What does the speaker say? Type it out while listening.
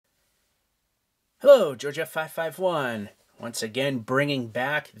Hello, Georgia551. Once again, bringing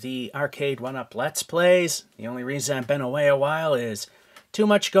back the Arcade1up Let's Plays. The only reason I've been away a while is too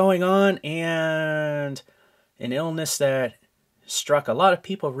much going on and an illness that struck a lot of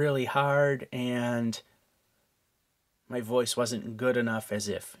people really hard, and my voice wasn't good enough, as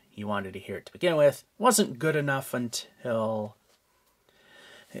if you wanted to hear it to begin with. Wasn't good enough until,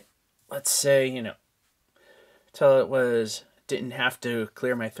 let's say, until didn't have to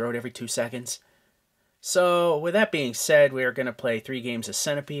clear my throat every 2 seconds. So, with that being said, we are going to play 3 games of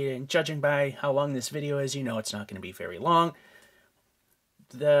Centipede, and judging by how long this video is, you know it's not going to be very long.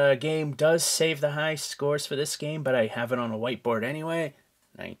 The game does save the high scores for this game, but I have it on a whiteboard anyway.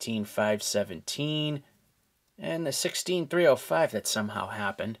 19,517, and the 16,305 that somehow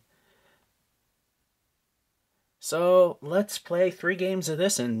happened. So, let's play 3 games of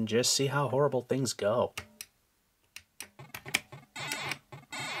this and just see how horrible things go.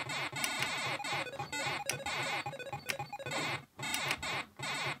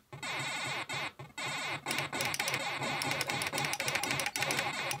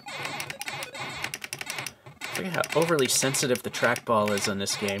 I forget how overly sensitive the trackball is on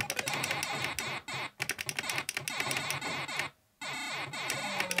this game.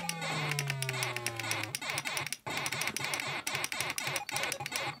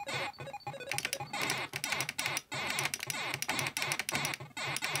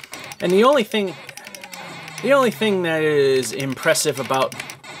 And the only thing that is impressive about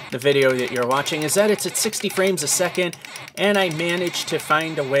the video that you're watching is that it's at 60 frames a second, and I managed to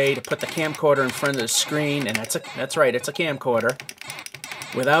find a way to put the camcorder in front of the screen, and that's right, it's a camcorder,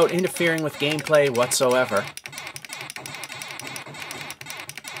 without interfering with gameplay whatsoever.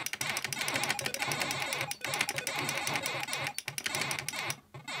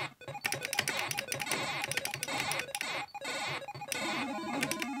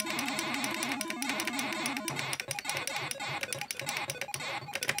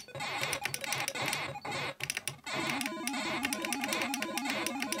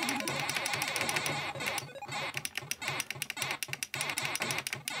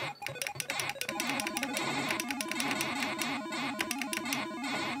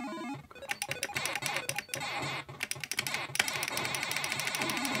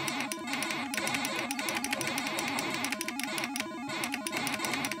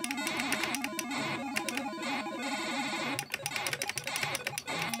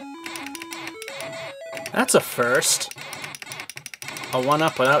 That's a first. A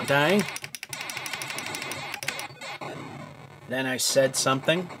 1-up without dying. Then I said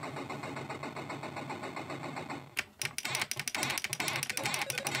something.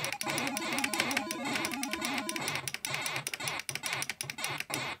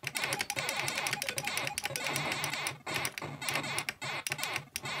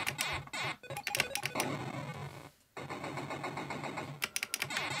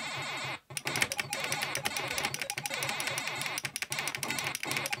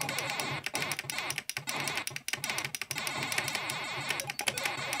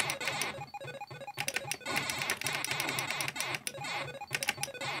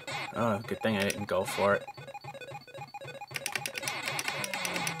 Oh, good thing I didn't go for it.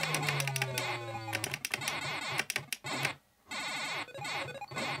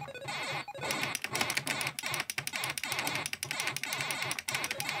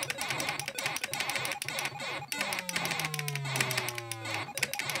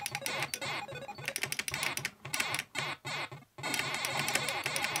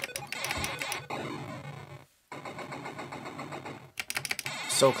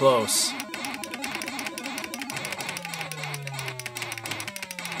 So close.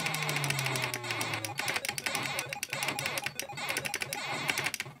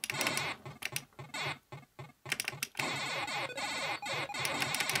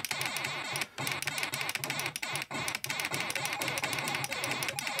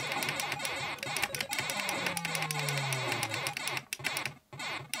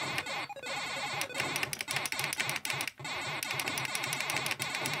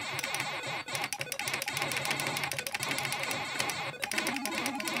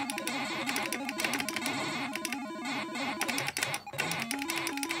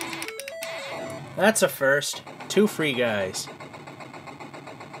 That's a first. 2 free guys.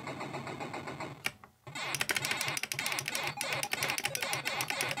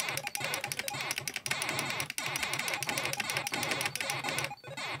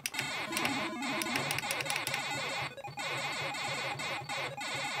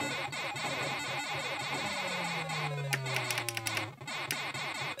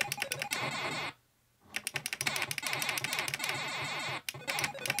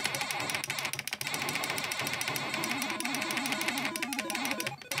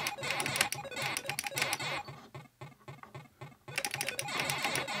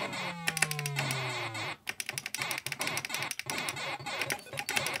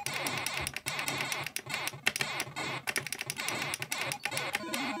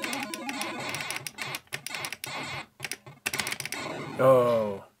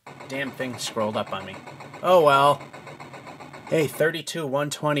 damn thing scrolled up on me. Oh well. Hey,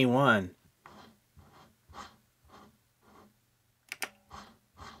 32,121.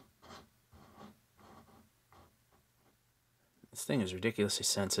 This thing is ridiculously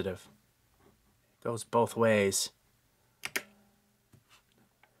sensitive. It goes both ways.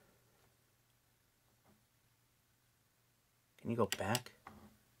 Can you go back?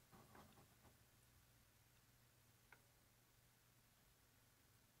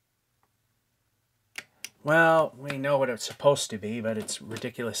 Well, we know what it's supposed to be, but it's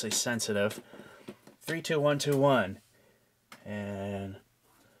ridiculously sensitive. 32121. And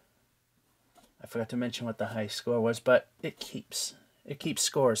I forgot to mention what the high score was, but it keeps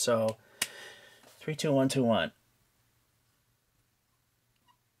score, so 32121.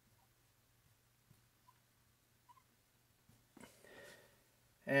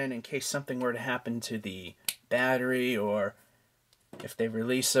 And in case something were to happen to the battery, or if they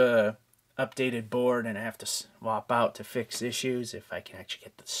release a updated board and I have to swap out to fix issues, if I can actually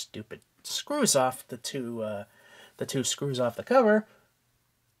get the stupid screws off, the two screws off the cover,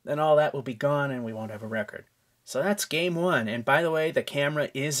 then all that will be gone and we won't have a record. So that's game one. And by the way, the camera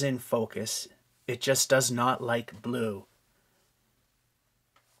is in focus. It just does not like blue.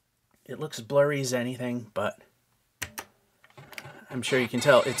 It looks blurry as anything, but I'm sure you can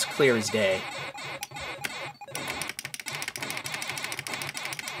tell it's clear as day.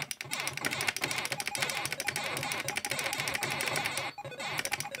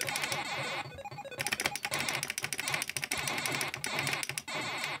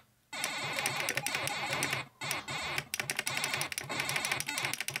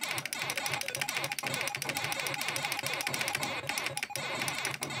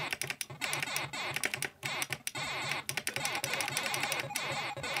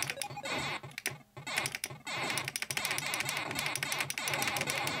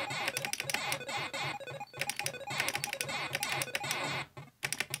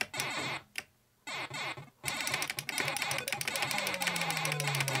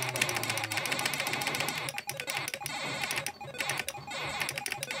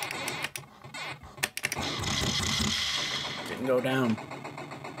 Didn't go down.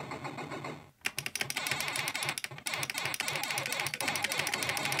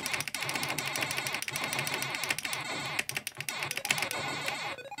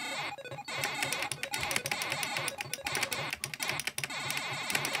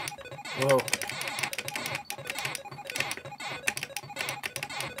 Whoa.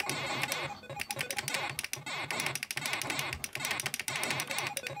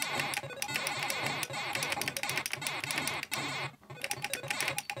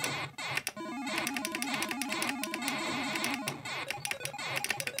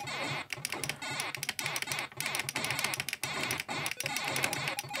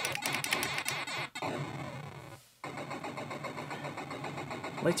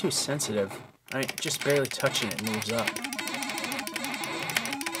 Way too sensitive. Just barely touching it moves up.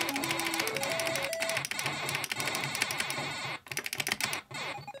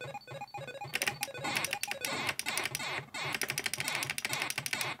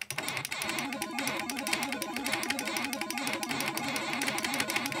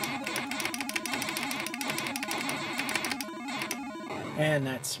 And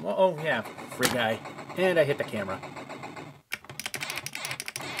that's, well, oh yeah, free guy. And I hit the camera.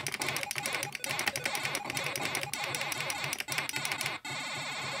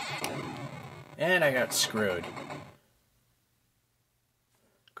 And I got screwed.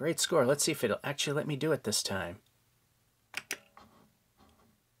 Great score. Let's see if it'll actually let me do it this time.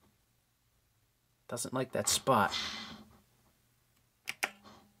 Doesn't like that spot.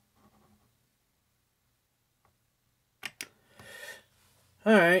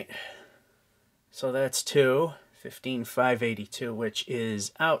 Alright. So that's 15,582, which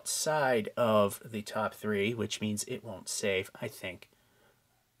is outside of the top 3, which means it won't save, I think.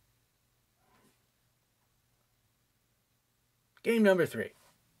 Game number 3.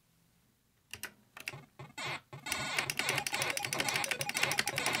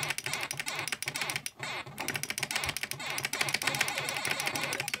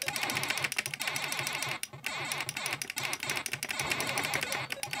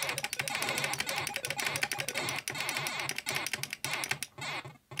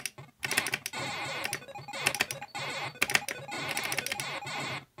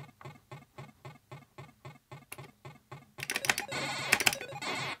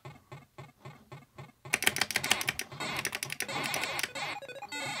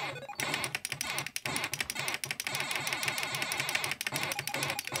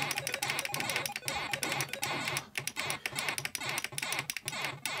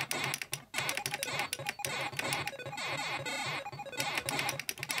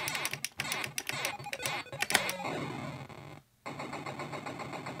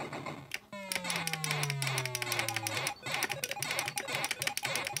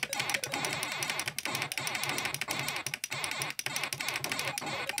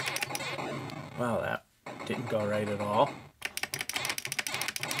 Well, that didn't go right at all.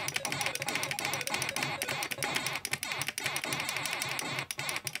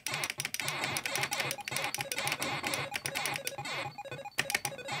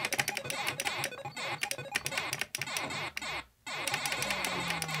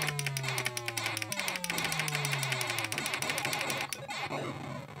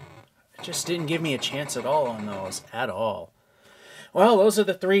 Just didn't give me a chance at all on those, at all. Well, those are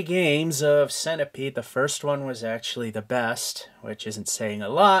the 3 games of Centipede. The first one was actually the best, which isn't saying a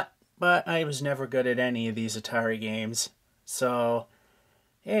lot, but I was never good at any of these Atari games. So,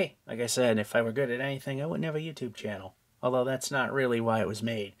 hey, like I said, if I were good at anything, I wouldn't have a YouTube channel. Although that's not really why it was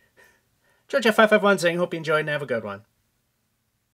made. Georgia551 saying, hope you enjoyed and have a good one.